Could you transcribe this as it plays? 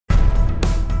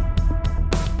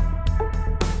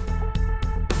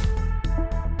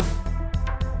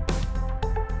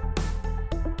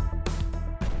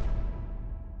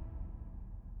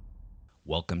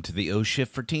Welcome to the O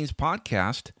Shift for Teens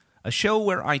podcast, a show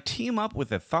where I team up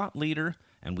with a thought leader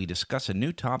and we discuss a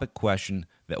new topic question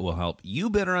that will help you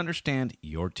better understand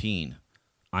your teen.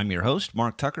 I'm your host,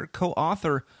 Mark Tucker,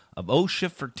 co-author of O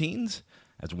Shift for Teens,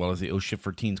 as well as the O Shift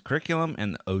for Teens curriculum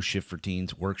and the O Shift for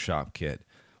Teens workshop kit,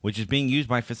 which is being used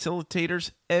by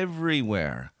facilitators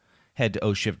everywhere. Head to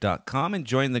oshift.com and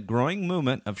join the growing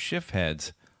movement of shift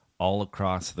heads all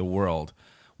across the world.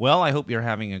 Well, I hope you're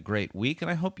having a great week, and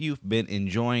I hope you've been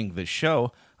enjoying the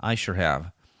show. I sure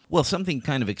have. Well, something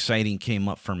kind of exciting came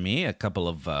up for me a couple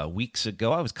of weeks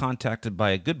ago. I was contacted by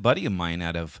a good buddy of mine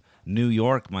out of New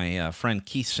York, my friend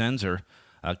Keith Senzer.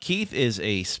 Keith is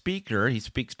a speaker. He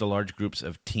speaks to large groups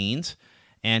of teens,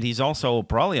 and he's also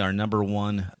probably our number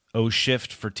one O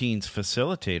Shift for Teens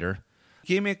facilitator.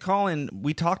 He gave me a call, and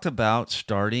we talked about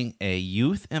starting a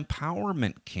youth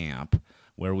empowerment camp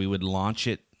where we would launch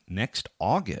it next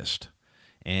August.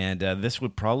 And this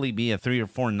would probably be a 3 or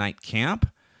 4 night camp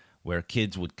where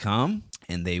kids would come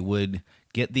and they would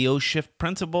get the O-Shift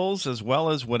principles as well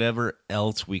as whatever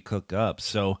else we cook up.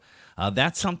 So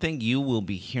that's something you will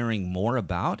be hearing more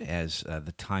about as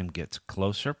the time gets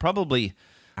closer. Probably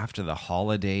after the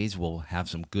holidays, we'll have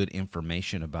some good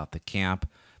information about the camp,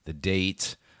 the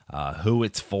dates, who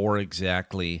it's for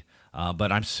exactly.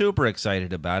 But I'm super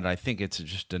excited about it. I think it's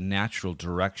just a natural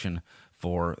direction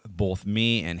for both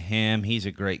me and him. He's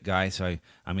a great guy, so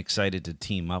I'm excited to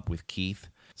team up with Keith.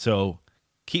 So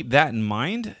keep that in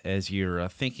mind as you're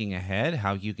thinking ahead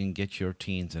how you can get your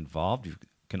teens involved. You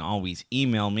can always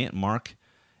email me at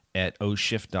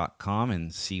mark@oshift.com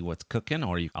and see what's cooking,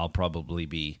 or I'll probably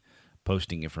be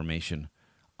posting information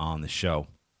on the show.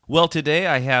 Well, today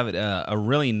I have a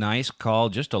really nice call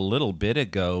just a little bit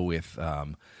ago with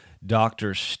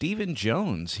Dr. Stephen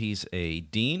Jones. He's a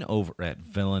dean over at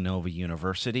Villanova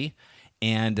University.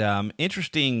 And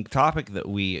interesting topic that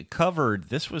we covered.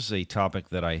 This was a topic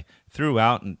that I threw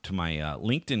out into my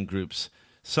LinkedIn groups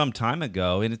some time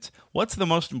ago. And it's, what's the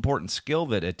most important skill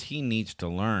that a teen needs to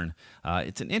learn?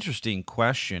 It's an interesting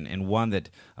question and one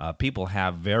that people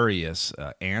have various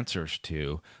answers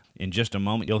to. In just a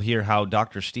moment, you'll hear how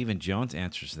Dr. Stephen Jones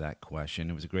answers that question.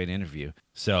 It was a great interview.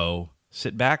 So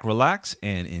sit back, relax,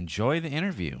 and enjoy the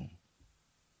interview.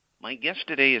 My guest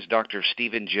today is Dr.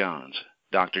 Stephen Jones.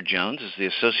 Dr. Jones is the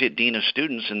Associate Dean of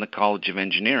Students in the College of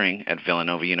Engineering at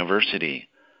Villanova University.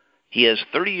 He has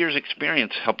 30 years'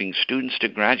 experience helping students to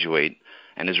graduate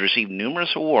and has received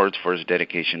numerous awards for his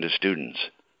dedication to students.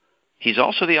 He's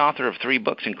also the author of 3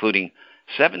 books, including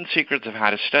 7 Secrets of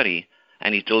How to Study,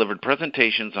 and he's delivered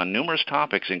presentations on numerous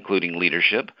topics, including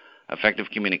leadership, effective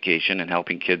communication, and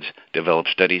helping kids develop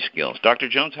study skills. Dr.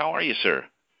 Jones, how are you, sir?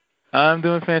 I'm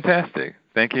doing fantastic.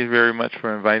 Thank you very much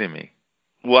for inviting me.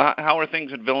 Well, how are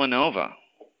things at Villanova?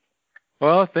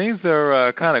 Well, things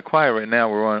are kind of quiet right now.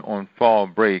 We're on fall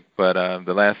break, but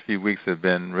the last few weeks have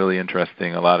been really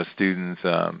interesting. A lot of students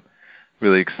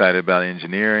really excited about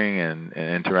engineering and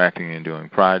interacting and doing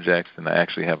projects, and I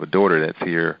actually have a daughter that's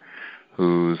here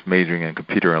who's majoring in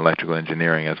computer and electrical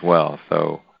engineering as well.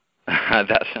 So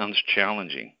that sounds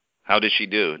challenging. How did she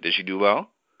do? Did she do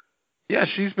well? Yeah,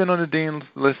 she's been on the dean's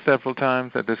list several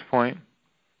times at this point.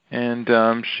 And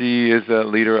she is a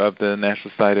leader of the National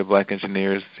Society of Black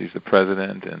Engineers. She's the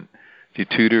president, and she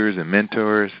tutors and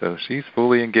mentors. So she's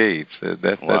fully engaged. So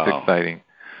that's exciting.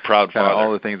 Proud father.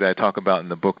 All the things that I talk about in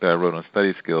the book that I wrote on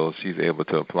study skills, she's able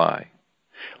to apply.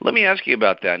 Let me ask you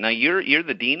about that. Now, you're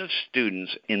the Dean of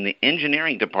Students in the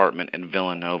Engineering Department at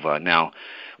Villanova. Now,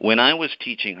 when I was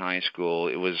teaching high school,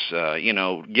 it was,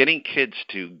 getting kids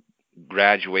to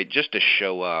graduate just to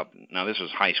show up. Now, this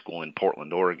was high school in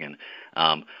Portland, Oregon.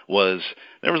 There was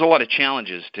a lot of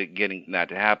challenges to getting that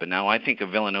to happen. Now, I think of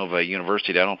Villanova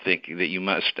University, I don't think that you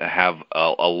must have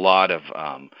a lot of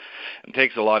it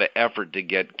takes a lot of effort to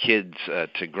get kids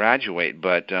to graduate.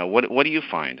 But what do you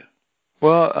find?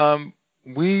 Well,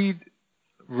 we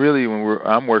really,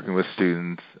 I'm working with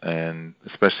students, and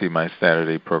especially my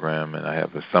Saturday program, and I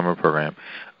have a summer program,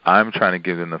 I'm trying to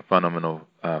give them the fundamental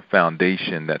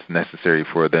foundation that's necessary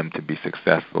for them to be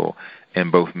successful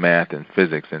in both math and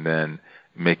physics, and then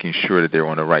making sure that they're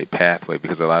on the right pathway,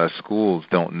 because a lot of schools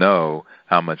don't know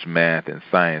how much math and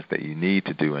science that you need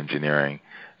to do engineering,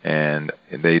 and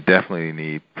they definitely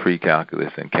need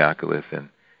pre-calculus and calculus and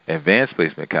advanced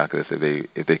placement calculus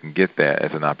if they can get that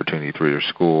as an opportunity through their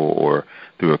school or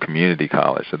through a community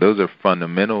college. So those are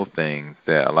fundamental things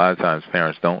that a lot of times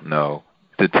parents don't know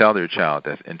to tell their child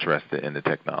that's interested in the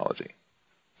technology.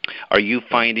 Are you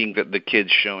finding that the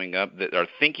kids showing up that are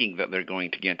thinking that they're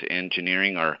going to get into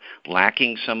engineering are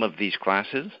lacking some of these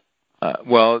classes?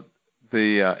 Well,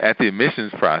 at the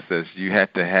admissions process, you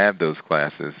had to have those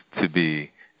classes to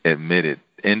be admitted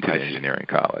into the engineering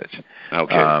college.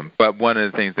 Okay. But one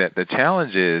of the things that the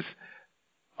challenge is,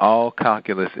 all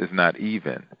calculus is not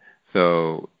even.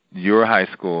 So your high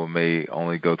school may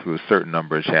only go through a certain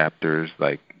number of chapters,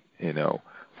 like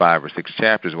 5 or 6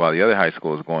 chapters, while the other high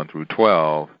school is going through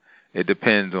 12. It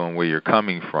depends on where you're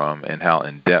coming from and how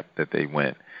in depth that they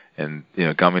went. And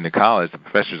coming to college, the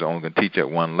professors are only going to teach at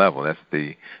one level. That's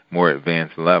the more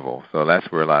advanced level. So that's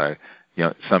where a lot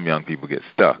of some young people get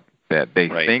stuck. That they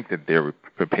think that they're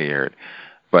prepared,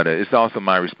 but it's also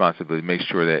my responsibility to make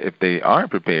sure that if they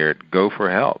aren't prepared, go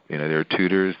for help. There are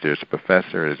tutors, there's a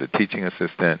professor, there's a teaching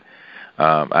assistant,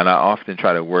 and I often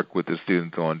try to work with the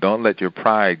students on, don't let your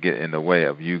pride get in the way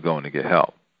of you going to get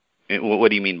help. What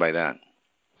do you mean by that?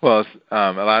 Well,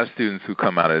 a lot of students who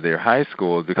come out of their high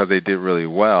schools, because they did really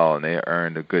well and they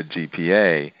earned a good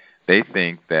GPA, they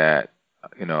think that,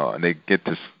 and they get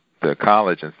to the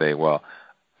college and say, well,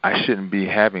 I shouldn't be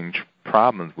having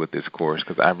problems with this course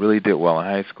because I really did well in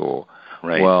high school.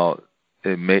 Right. Well,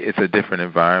 it's a different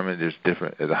environment.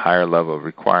 There's a higher level of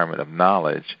requirement of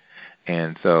knowledge,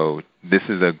 and so this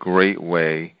is a great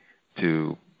way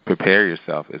to prepare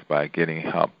yourself is by getting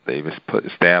help. They've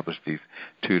established these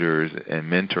tutors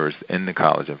and mentors in the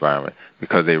college environment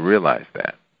because they realize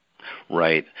that.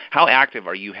 Right. How active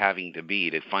are you having to be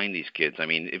to find these kids? I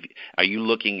mean, are you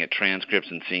looking at transcripts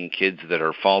and seeing kids that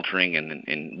are faltering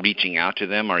and reaching out to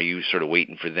them? Or are you sort of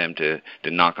waiting for them to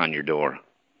knock on your door?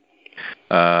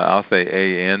 I'll say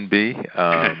A and B,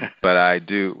 but I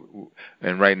do.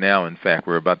 And right now, in fact,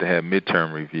 we're about to have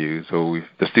midterm reviews. So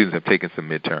the students have taken some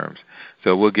midterms.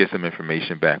 So we'll get some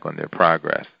information back on their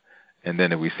progress. And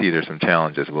then if we see there's some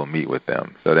challenges, we'll meet with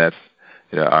them. So that's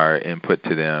our input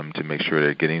to them to make sure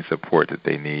they're getting support that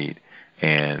they need,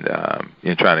 and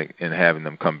having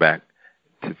them come back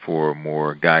for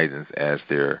more guidance as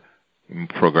they're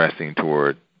progressing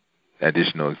toward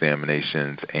additional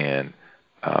examinations and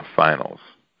finals.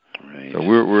 Right. So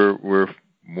we're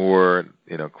more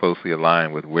closely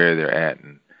aligned with where they're at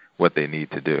and what they need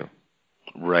to do.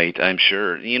 Right, I'm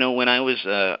sure. When I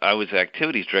was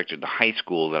activities director at the high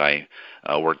school that I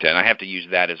worked at, and I have to use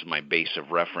that as my base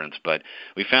of reference, but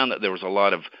we found that there was a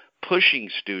lot of pushing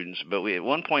students, but at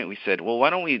one point we said, well, why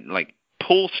don't we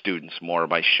pull students more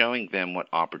by showing them what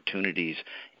opportunities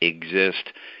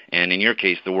exist, and in your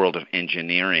case, the world of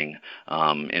engineering.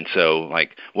 And so,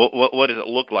 what does it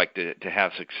look like to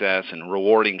have success and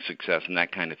rewarding success and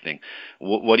that kind of thing?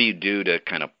 What do you do to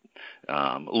kind of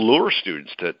lure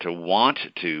students to want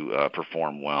to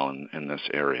perform well in this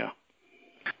area?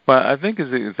 Well, I think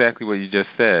it's exactly what you just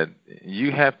said.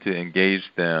 You have to engage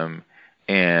them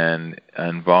and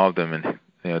involve them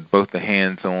in both the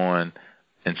hands-on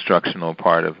instructional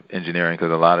part of engineering,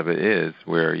 because a lot of it is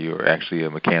where you're actually a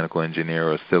mechanical engineer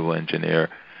or a civil engineer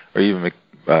or even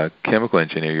a chemical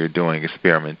engineer. You're doing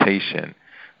experimentation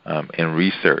and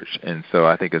research. And so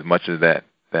I think as much as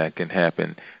that can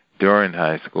happen during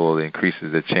high school, it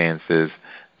increases the chances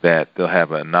that they'll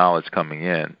have a knowledge coming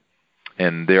in.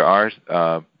 And there are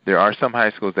some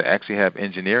high schools that actually have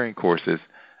engineering courses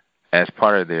as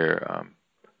part of their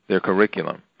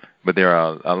curriculum, but there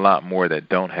are a lot more that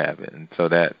don't have it, and so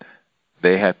that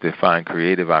they have to find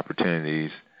creative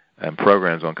opportunities and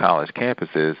programs on college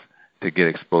campuses to get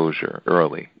exposure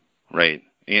early. Right.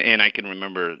 And I can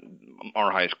remember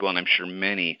our high school, and I'm sure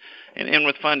many, and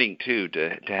with funding too,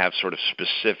 to have sort of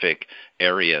specific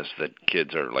areas that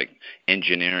kids are like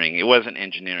engineering. It wasn't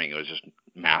engineering; it was just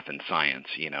math and science,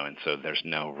 And so there's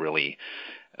no really,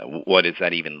 what is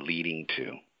that even leading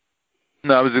to?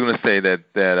 No, I was going to say that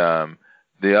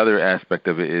the other aspect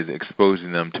of it is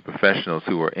exposing them to professionals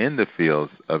who are in the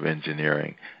fields of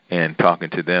engineering and talking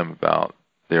to them about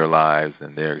their lives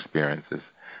and their experiences,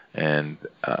 and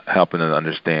helping them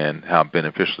understand how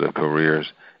beneficial their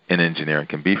careers in engineering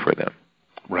can be for them.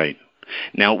 Right.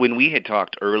 Now, when we had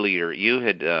talked earlier, you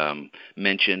had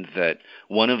mentioned that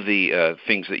one of the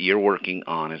things that you're working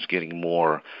on is getting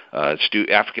more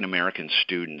African-American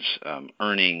students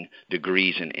earning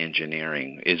degrees in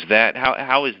engineering. Is that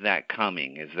how is that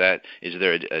coming? Is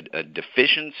there a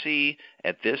deficiency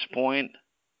at this point?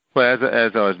 Well,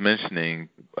 as I was mentioning,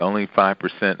 only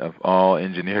 5% of all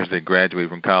engineers that graduate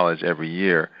from college every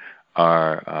year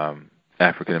are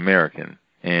African American.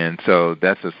 And so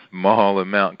that's a small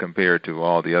amount compared to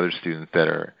all the other students that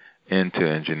are into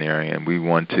engineering, and we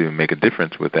want to make a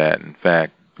difference with that. In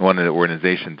fact, one of the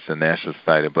organizations, the National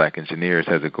Society of Black Engineers,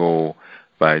 has a goal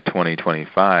by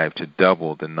 2025 to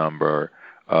double the number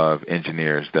of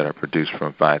engineers that are produced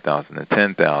from 5,000 to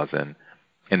 10,000,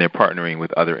 and they're partnering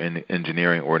with other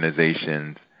engineering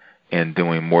organizations and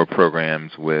doing more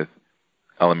programs with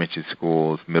elementary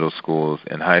schools, middle schools,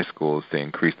 and high schools to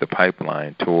increase the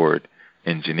pipeline toward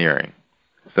engineering.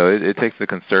 So it takes a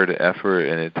concerted effort,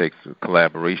 and it takes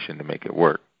collaboration to make it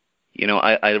work.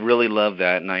 I really love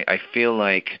that, and I feel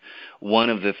like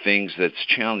one of the things that's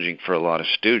challenging for a lot of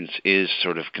students is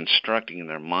sort of constructing in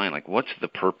their mind, like, what's the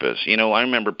purpose? I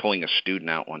remember pulling a student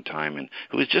out one time and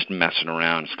who was just messing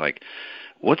around. It's like,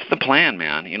 what's the plan,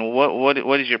 man?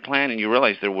 What is your plan? And you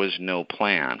realize there was no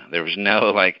plan. There was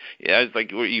no, like, I was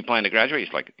like, you plan to graduate?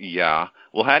 He's like, yeah.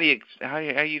 Well, how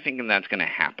are you thinking that's going to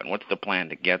happen? What's the plan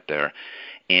to get there?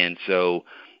 And so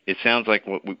it sounds like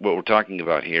what we're talking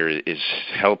about here is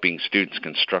helping students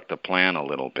construct a plan a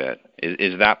little bit.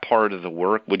 Is that part of the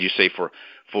work, would you say,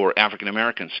 for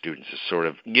African-American students, is sort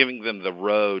of giving them the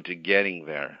road to getting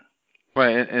there?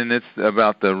 Right, and it's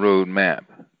about the road map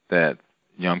that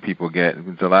young people get.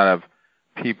 There's a lot of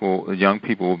young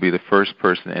people will be the first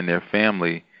person in their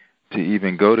family to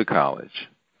even go to college.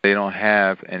 They don't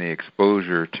have any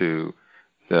exposure to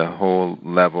the whole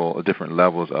different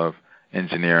levels of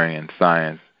engineering and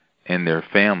science in their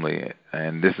family,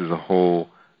 and this is a whole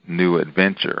new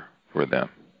adventure for them.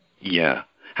 Yeah.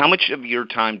 How much of your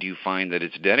time do you find that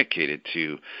it's dedicated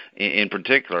to, in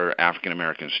particular,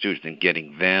 African-American students and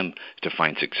getting them to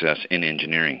find success in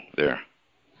engineering there?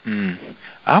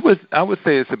 I would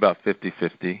say it's about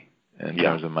 50-50 in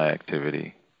terms of my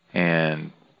activity.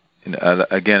 And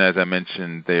again, as I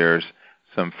mentioned, there's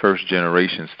some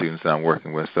first-generation students that I'm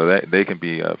working with, so that they can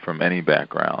be from any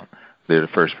background. They're the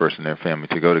first person in their family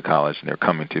to go to college, and they're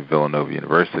coming to Villanova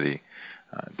University.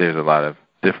 There's a lot of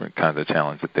different kinds of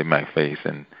challenges that they might face,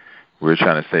 and we're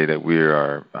trying to say that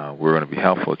we're going to be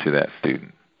helpful to that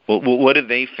student. Well, what are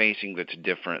they facing that's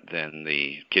different than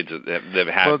the kids that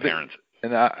have parents?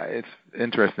 It's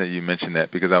interesting that you mentioned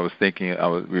that, because I was thinking,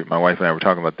 my wife and I were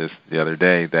talking about this the other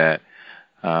day, that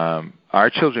our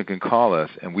children can call us,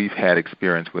 and we've had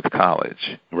experience with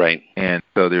college. Right. And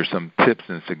so there's some tips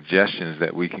and suggestions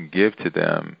that we can give to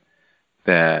them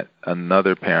that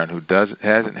another parent who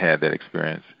hasn't had that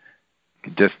experience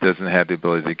just doesn't have the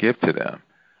ability to give to them.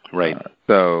 Right.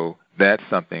 So that's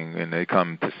something, when they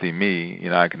come to see me,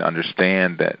 I can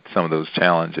understand that some of those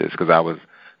challenges, because I was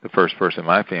the first person in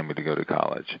my family to go to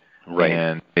college. Right.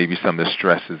 And maybe some of the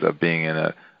stresses of being in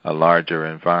a larger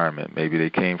environment. Maybe they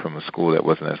came from a school that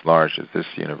wasn't as large as this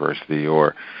university,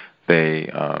 or they,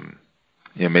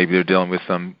 maybe they're dealing with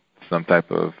some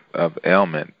type of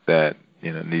ailment that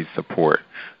needs support.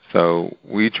 So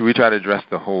we try to address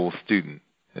the whole student.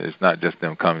 It's not just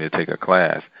them coming to take a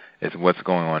class. It's what's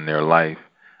going on in their life,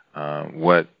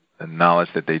 what knowledge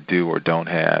that they do or don't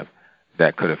have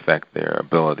that could affect their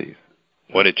abilities.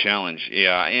 What a challenge.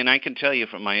 Yeah, and I can tell you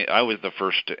I was the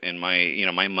first in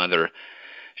my mother,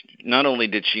 not only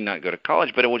did she not go to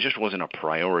college, but it just wasn't a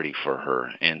priority for her.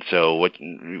 And so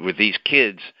with these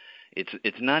kids,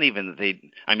 it's not even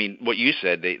what you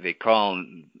said, they call,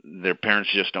 and their parents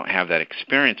just don't have that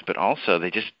experience, but also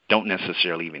they just don't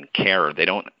necessarily even care. They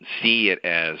don't see it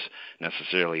as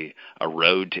necessarily a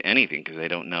road to anything, because they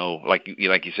don't know, like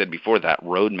you said before, that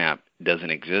roadmap doesn't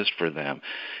exist for them.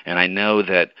 And I know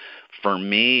that for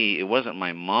me, it wasn't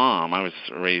my mom. I was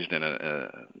raised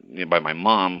by my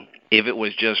mom. If it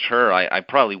was just her, I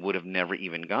probably would have never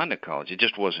even gone to college. It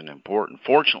just wasn't important.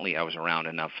 Fortunately, I was around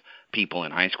enough people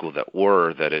in high school that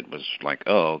it was like,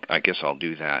 oh, I guess I'll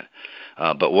do that.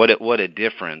 But what a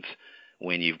difference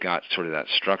when you've got sort of that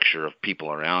structure of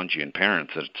people around you and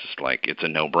parents. It's just like, it's a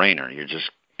no-brainer.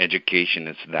 Education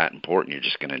is that important. You're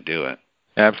just going to do it.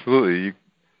 Absolutely.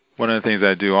 One of the things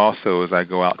I do also is I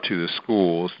go out to the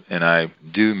schools, and I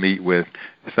do meet with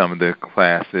some of the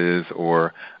classes,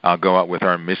 or I'll go out with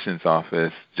our admissions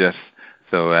office just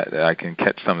so that I can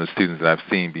catch some of the students that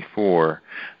I've seen before.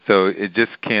 So it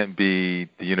just can't be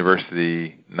the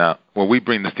university now. Well, we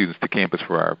bring the students to campus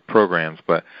for our programs,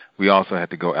 but we also have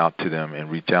to go out to them and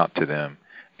reach out to them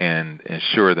and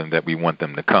ensure them that we want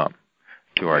them to come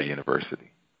to our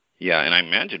university. Yeah, and I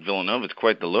imagine Villanova is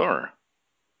quite the lure.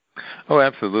 Oh,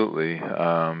 absolutely.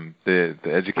 The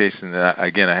education,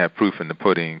 again, I have proof in the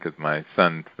pudding, because my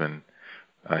son's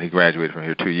he graduated from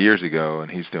here 2 years ago, and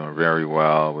he's doing very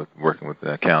well working with an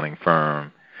accounting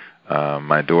firm.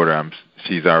 My daughter,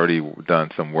 she's already done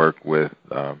some work with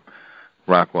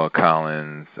Rockwell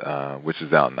Collins, which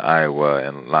is out in Iowa,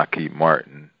 and Lockheed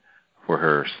Martin for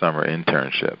her summer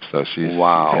internship. So she's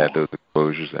had those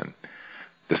exposures, and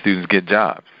the students get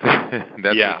jobs. That's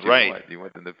what you want. You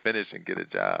want them to finish and get a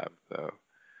job. So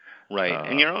Right,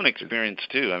 and your own experience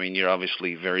too. I mean, you're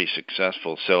obviously very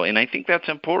successful. So, and I think that's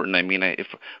important. I mean, if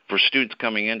for students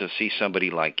coming in to see somebody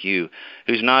like you,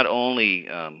 who's not only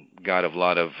got a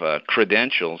lot of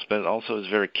credentials, but also is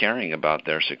very caring about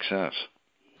their success.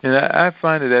 And I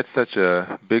find that that's such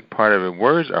a big part of it.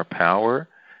 Words are power,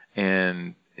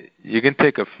 and you can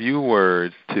take a few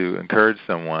words to encourage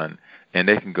someone, and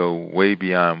they can go way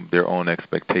beyond their own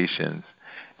expectations.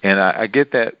 And I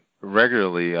get that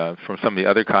regularly from some of the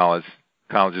other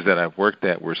colleges that I've worked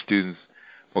at, where students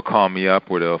will call me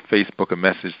up or they'll Facebook a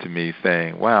message to me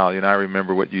saying, wow, I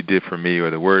remember what you did for me,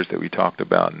 or the words that we talked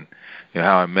about, and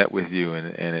how I met with you,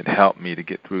 and it helped me to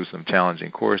get through some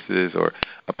challenging courses, or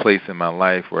a place in my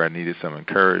life where I needed some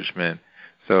encouragement.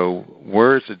 So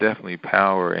words are definitely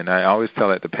power, and I always tell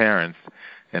that to parents,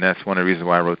 and that's one of the reasons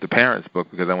why I wrote the Parents book,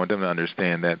 because I want them to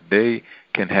understand that they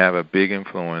can have a big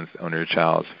influence on their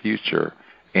child's future,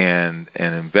 and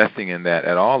investing in that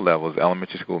at all levels,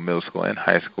 elementary school, middle school, and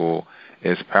high school,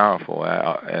 is powerful.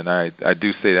 I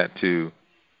do say that to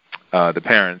the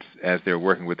parents as they're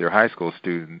working with their high school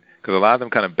student, because a lot of them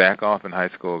kind of back off in high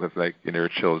school because their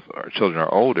children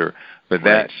are older, but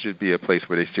that should be a place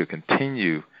where they should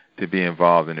continue to be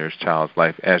involved in their child's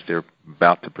life as they're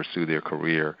about to pursue their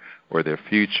career or their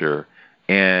future.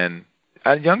 And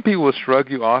young people will shrug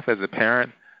you off as a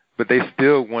parent, but they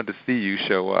still want to see you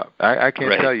show up. I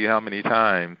can't tell you how many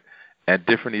times at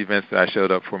different events that I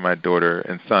showed up for my daughter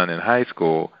and son in high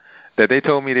school that they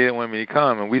told me they didn't want me to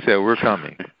come, and we said, we're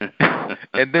coming.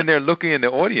 And then they're looking in the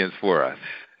audience for us.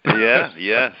 Yeah,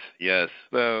 yes.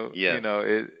 So,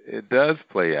 it does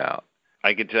play out.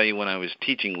 I can tell you, when I was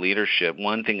teaching leadership,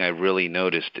 one thing I really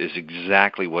noticed is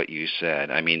exactly what you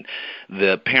said. I mean,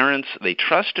 the parents, they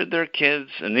trusted their kids,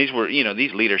 and these were,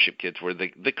 these leadership kids were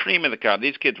the cream of the crop.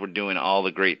 These kids were doing all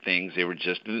the great things. They were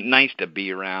just nice to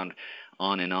be around,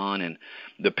 on. And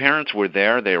the parents were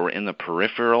there. They were in the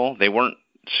peripheral. They weren't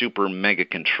super mega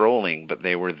controlling, but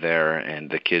they were there, and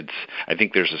the kids, I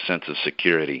think there's a sense of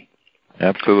security.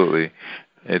 Absolutely.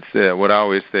 It's what I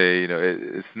always say,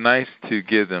 it's nice to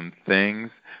give them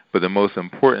things, but the most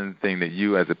important thing that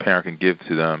you as a parent can give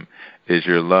to them is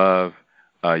your love,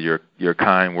 your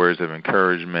kind words of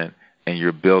encouragement, and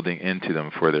your building into them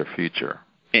for their future.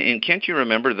 And can't you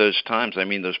remember those times,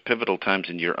 those pivotal times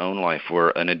in your own life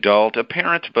where an adult, a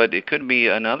parent, but it could be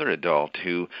another adult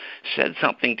who said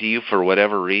something to you for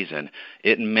whatever reason.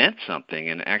 It meant something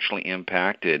and actually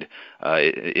impacted,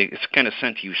 it's kind of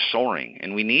sent you soaring.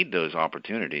 And we need those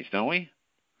opportunities, don't we?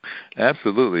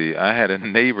 Absolutely. I had a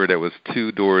neighbor that was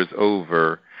 2 doors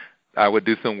over. I would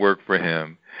do some work for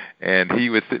him, and he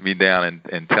would sit me down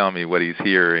and tell me what he's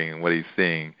hearing and what he's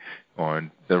seeing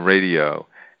on the radio.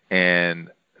 And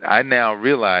I now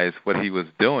realize what he was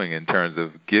doing in terms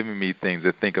of giving me things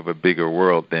to think of a bigger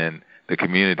world than the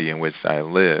community in which I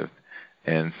lived.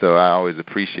 And so I always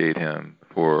appreciate him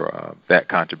for that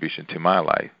contribution to my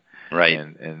life. Right.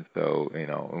 And so,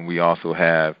 and we also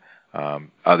have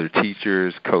other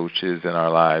teachers, coaches in our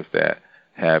lives that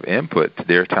have input to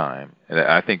their time. And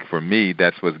I think for me,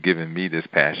 that's what's given me this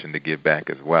passion to give back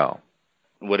as well.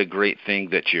 What a great thing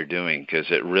that you're doing, because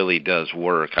it really does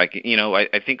work. I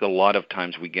think a lot of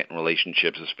times we get in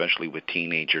relationships, especially with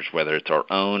teenagers, whether it's our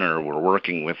own or we're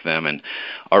working with them, and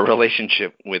our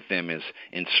relationship with them is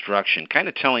instruction, kind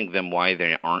of telling them why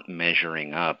they aren't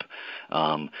measuring up,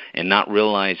 and not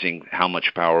realizing how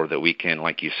much power that we can,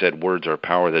 like you said, words are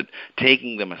power, that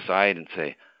taking them aside and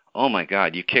say, oh my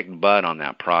God, you kicked butt on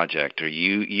that project, or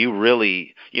you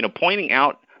really, pointing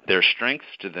out their strengths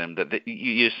to them that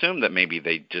you assume that maybe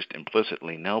they just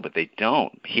implicitly know, but they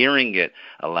don't. Hearing it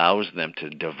allows them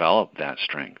to develop that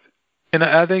strength. And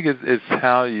I think it's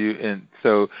how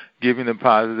so giving them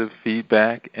positive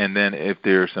feedback, and then if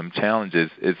there are some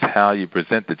challenges, it's how you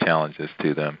present the challenges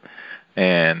to them.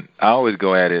 And I always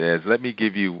go at it as, let me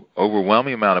give you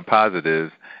overwhelming amount of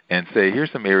positives and say,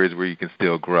 here's some areas where you can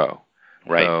still grow.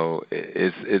 Right. So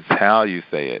it's how you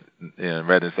say it,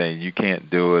 rather than saying you can't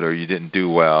do it or you didn't do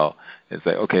well. It's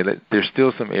like, okay, there's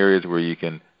still some areas where you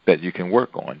can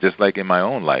work on. Just like in my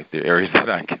own life, there are areas that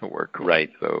I can work on. Right.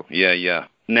 So yeah.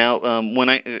 Now, when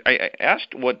I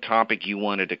asked what topic you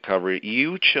wanted to cover,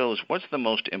 you chose what's the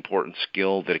most important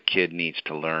skill that a kid needs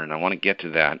to learn. I want to get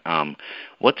to that.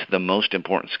 What's the most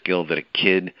important skill that a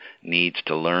kid needs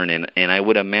to learn? And I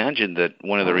would imagine that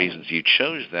one of the reasons you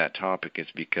chose that topic is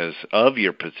because of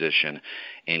your position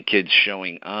and kids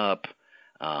showing up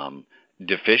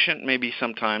deficient maybe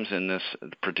sometimes in this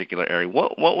particular area.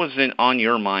 What was on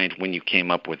your mind when you came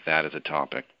up with that as a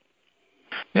topic?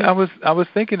 Yeah, I was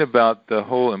thinking about the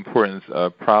whole importance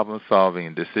of problem solving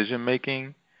and decision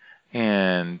making,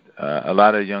 and a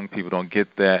lot of young people don't get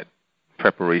that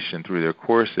preparation through their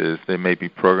courses. There may be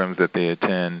programs that they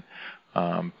attend,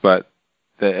 but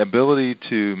the ability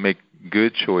to make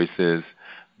good choices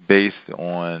based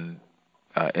on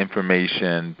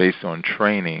information, based on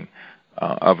training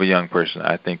of a young person,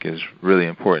 I think is really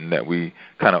important that we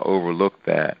kind of overlook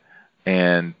that.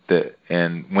 And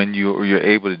when you're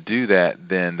able to do that,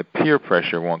 then the peer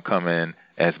pressure won't come in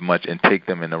as much and take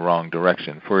them in the wrong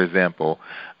direction. For example,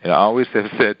 I always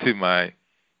have said to my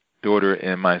daughter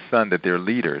and my son that they're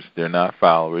leaders. They're not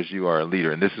followers. You are a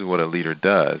leader, and this is what a leader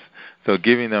does. So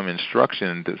giving them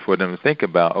instruction for them to think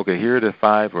about, okay, here are the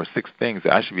 5 or 6 things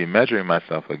that I should be measuring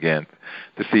myself against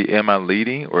to see, am I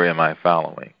leading or am I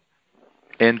following?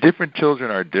 And different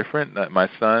children are different. My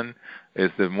son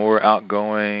is the more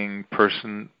outgoing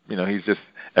person. He's just,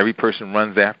 every person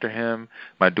runs after him.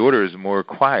 My daughter is more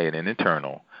quiet and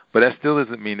internal. But that still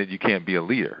doesn't mean that you can't be a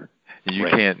leader. You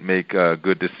can't make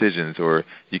good decisions, or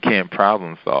you can't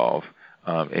problem solve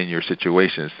in your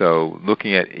situation. So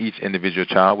looking at each individual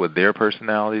child with their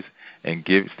personalities and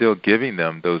still giving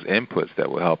them those inputs that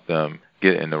will help them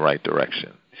get in the right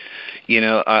direction.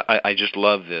 I just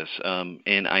love this,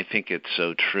 and I think it's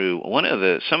so true.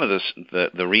 Some of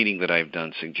the reading that I've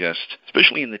done suggests,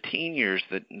 especially in the teen years,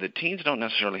 that the teens don't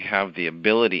necessarily have the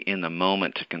ability in the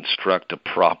moment to construct a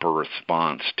proper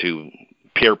response to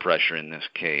peer pressure in this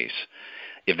case,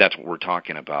 if that's what we're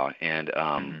talking about, and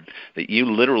that you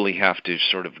literally have to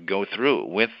sort of go through it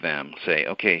with them, say,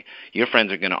 okay, your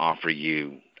friends are going to offer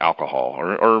you alcohol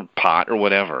or pot or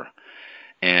whatever,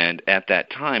 and at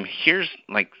that time, here's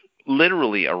like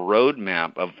literally a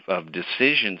roadmap of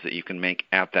decisions that you can make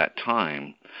at that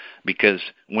time, because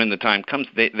when the time comes,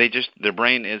 their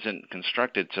brain isn't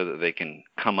constructed so that they can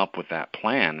come up with that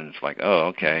plan, and it's like, oh,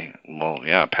 okay, well,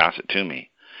 yeah, pass it to me.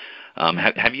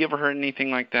 Have you ever heard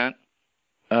anything like that?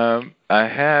 I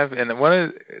have, and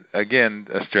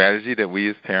a strategy that we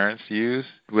as parents use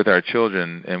with our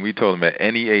children, and we told them at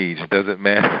any age, it doesn't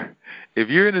matter. If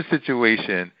you're in a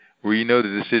situation where you know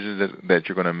the decisions that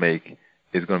you're going to make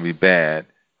is going to be bad,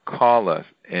 call us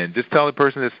and just tell the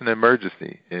person it's an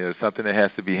emergency. Something that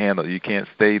has to be handled. You can't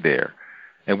stay there,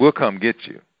 and we'll come get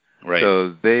you. Right.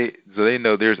 So they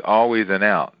know there's always an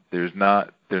out. They're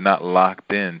not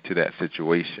locked into that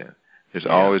situation. There's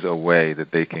always a way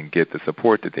that they can get the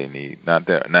support that they need, not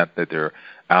that they're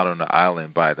out on the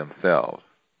island by themselves.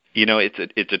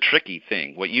 It's a tricky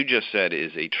thing. What you just said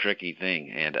is a tricky thing,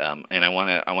 and I want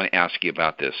to ask you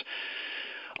about this.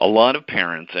 A lot of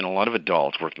parents and a lot of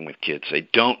adults working with kids say,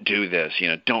 "Don't do this.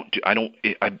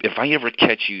 If I ever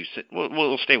catch you,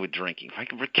 we'll stay with drinking. If I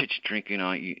ever catch you drinking,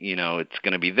 it's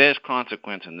going to be this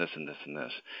consequence and this and this and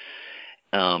this."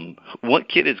 What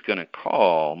kid is going to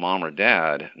call mom or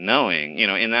dad knowing,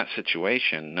 in that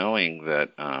situation, knowing that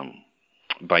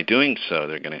by doing so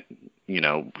they're going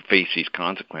to, face these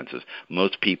consequences?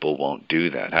 Most people won't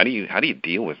do that. How do you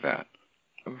deal with that?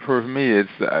 For me, it's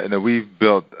we've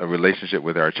built a relationship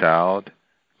with our child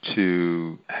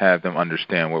to have them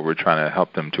understand what we're trying to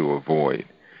help them to avoid.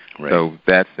 Right. So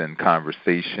that's in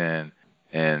conversation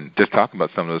and just talking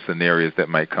about some of those scenarios that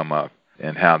might come up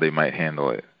and how they might handle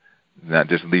it. Not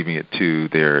just leaving it to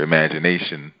their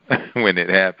imagination when it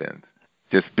happens,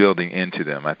 just building into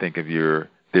them. I think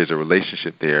there's a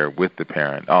relationship there with the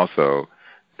parent. Also,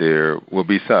 there will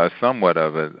be somewhat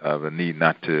of a need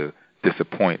not to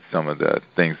disappoint some of the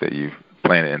things that you've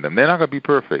planted in them. They're not going to be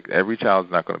perfect. Every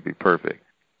child's not going to be perfect.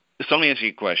 So let me ask you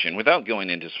a question. Without going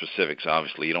into specifics,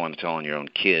 obviously, you don't want to tell on your own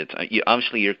kids.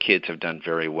 Obviously, your kids have done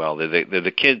very well. They're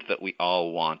the kids that we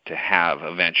all want to have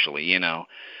eventually,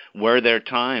 Were there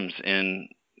times in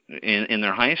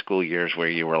their high school years where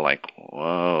you were like,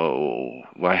 whoa,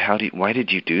 why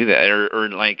did you do that? Or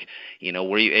like,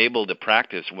 were you able to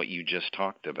practice what you just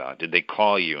talked about? Did they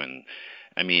call you? And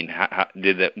I mean, how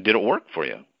did it work for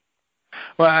you?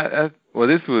 Well,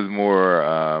 this was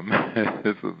more,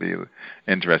 this would be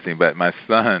interesting, but my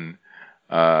son,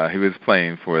 he was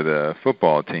playing for the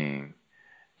football team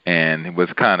and was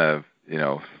kind of,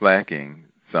 slacking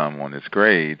some on his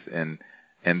grades. And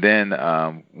then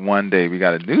one day we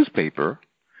got a newspaper,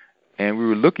 and we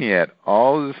were looking at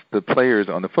all the players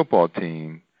on the football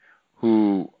team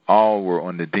who all were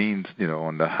on the dean's,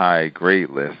 on the high grade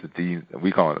list. The dean, I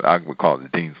would call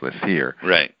it the dean's list here.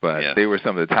 Right. But they were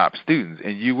some of the top students,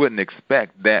 and you wouldn't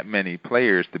expect that many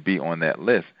players to be on that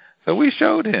list. So we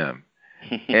showed him,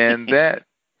 and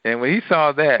when he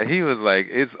saw that, he was like,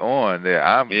 "It's on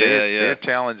there. They're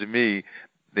challenging me.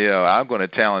 I'm going to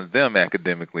challenge them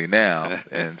academically now."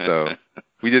 And so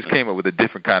we just came up with a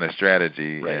different kind of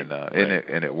strategy,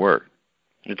 and it worked.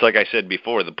 It's like I said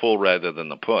before, the pull rather than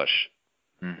the push.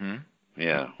 Mm-hmm.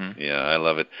 Yeah, Mhm. yeah, I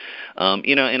love it.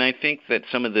 And I think that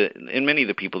many of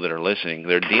the people that are listening,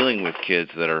 they're dealing with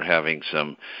kids that are having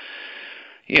some,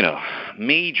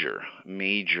 major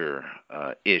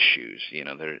issues.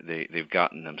 They've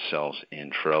gotten themselves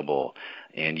in trouble,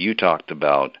 and you talked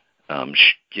about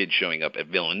kids showing up at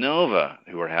Villanova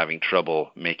who are having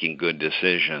trouble making good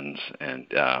decisions, and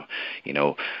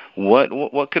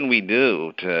what can we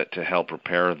do to help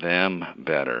prepare them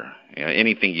better?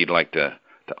 Anything you'd like to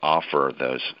offer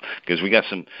those, because we got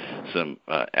some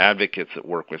advocates that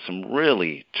work with some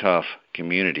really tough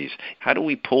communities. How do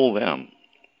we pull them?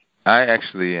 I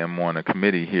actually am on a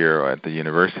committee here at the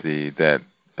university that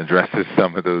addresses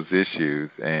some of those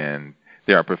issues, and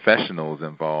there are professionals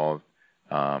involved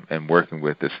in working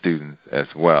with the students as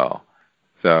well.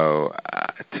 So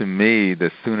to me,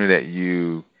 the sooner that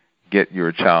you get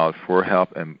your child for help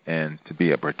and to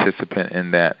be a participant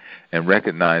in that and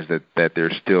recognize that they're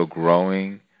still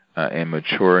growing and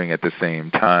maturing at the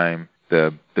same time,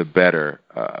 the better,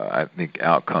 I think,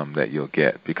 outcome that you'll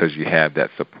get, because you have that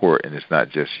support and it's not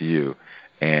just you.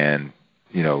 And,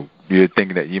 you're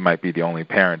thinking that you might be the only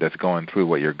parent that's going through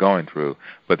what you're going through,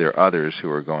 but there are others who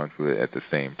are going through it at the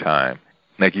same time.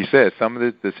 Like you said, some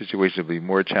of the situations will be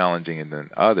more challenging than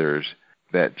others.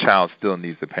 That child still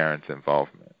needs the parent's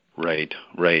involvement. Right.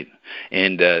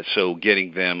 And so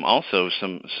getting them also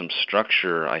some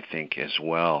structure, I think, as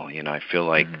well. I feel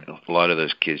like a lot of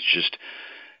those kids just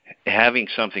having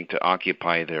something to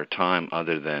occupy their time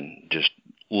other than just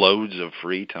loads of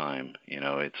free time.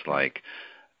 It's like,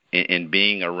 and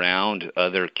being around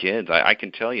other kids. I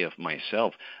can tell you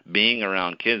myself, being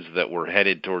around kids that were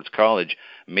headed towards college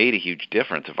made a huge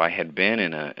difference. If I had been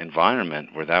in an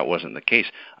environment where that wasn't the case,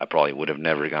 I probably would have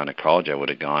never gone to college. I would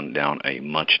have gone down a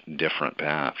much different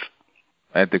path.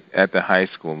 At the high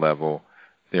school level,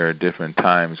 there are different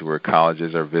times where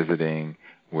colleges are visiting,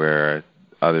 where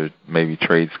other maybe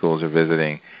trade schools are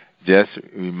visiting. Just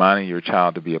reminding your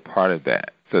child to be a part of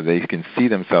that so they can see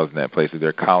themselves in that place. If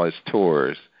they're college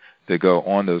tours, to go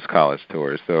on those college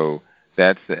tours. So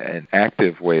that's an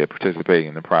active way of participating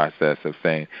in the process of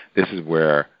saying, this is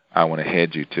where I want to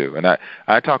head you to. And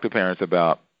I talk to parents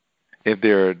about if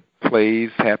there are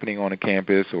plays happening on a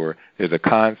campus or there's a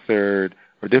concert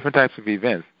or different types of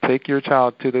events, take your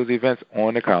child to those events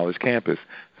on the college campus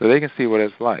so they can see what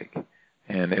it's like.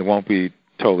 And it won't be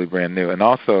totally brand new. And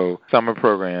also summer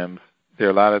programs, there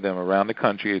are a lot of them around the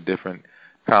country at different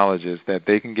colleges that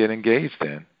they can get engaged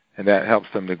in, and that helps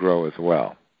them to grow as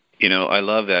well. I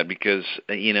love that because,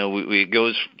 it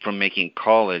goes from making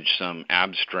college some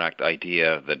abstract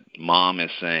idea that mom is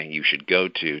saying you should go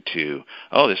to,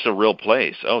 oh, this is a real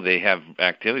place. Oh, they have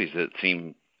activities that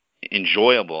seem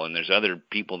enjoyable, and there's other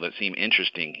people that seem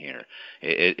interesting here.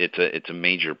 It's a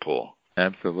major pull.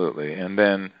 Absolutely. And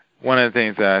then one of the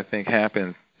things that I think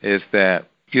happens is that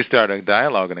you start a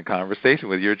dialogue and a conversation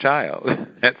with your child.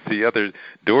 That's the other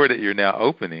door that you're now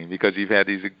opening because you've had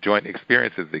these joint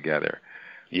experiences together.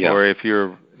 Yeah. Or if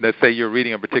let's say you're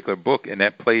reading a particular book and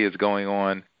that play is going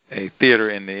on a theater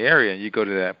in the area and you go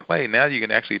to that play, now you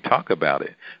can actually talk about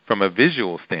it from a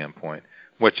visual standpoint,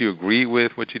 what you agree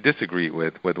with, what you disagree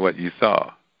with what you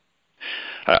saw.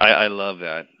 I love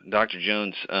that. Dr.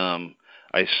 Jones,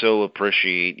 I so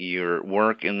appreciate your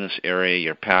work in this area,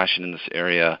 your passion in this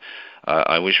area.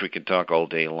 I wish we could talk all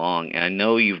day long. And I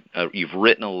know you've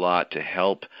written a lot to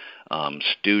help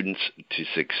students to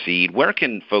succeed. Where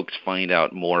can folks find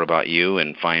out more about you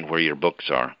and find where your books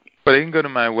are? But they can go to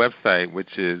my website,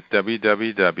 which is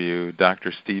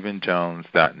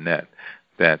www.drstephenjones.net.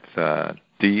 That's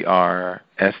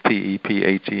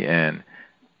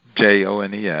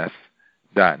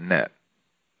DRSTEPHENJONES.net.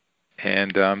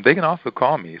 And they can also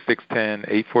call me,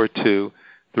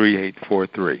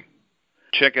 610-842-3843.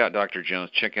 Check out Dr. Jones.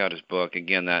 Check out his book.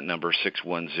 Again, that number,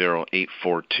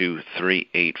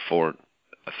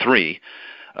 610-842-3843.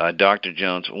 Dr.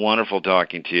 Jones, wonderful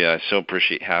talking to you. I so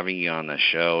appreciate having you on the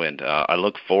show, and I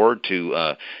look forward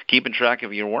to keeping track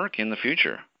of your work in the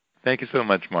future. Thank you so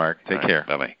much, Mark. Take care.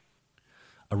 Bye-bye.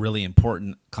 A really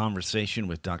important conversation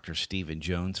with Dr. Stephen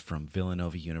Jones from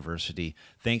Villanova University.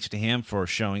 Thanks to him for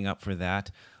showing up for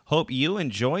that. Hope you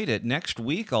enjoyed it. Next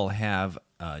week, I'll have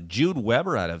Jude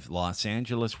Weber out of Los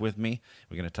Angeles with me.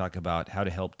 We're going to talk about how to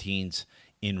help teens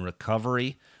in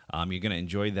recovery. You're going to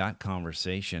enjoy that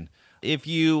conversation. If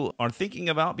you are thinking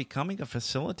about becoming a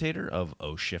facilitator of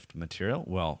O-Shift material,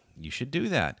 well, you should do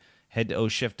that. Head to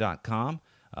oshift.com,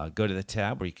 go to the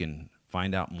tab where you can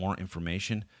find out more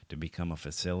information to become a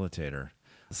facilitator.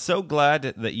 So glad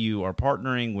that you are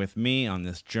partnering with me on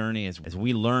this journey as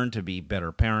we learn to be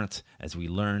better parents, as we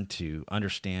learn to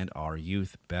understand our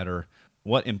youth better.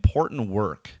 What important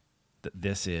work that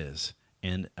this is,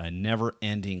 and a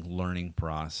never-ending learning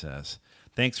process.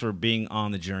 Thanks for being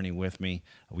on the journey with me.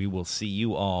 We will see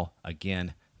you all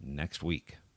again next week.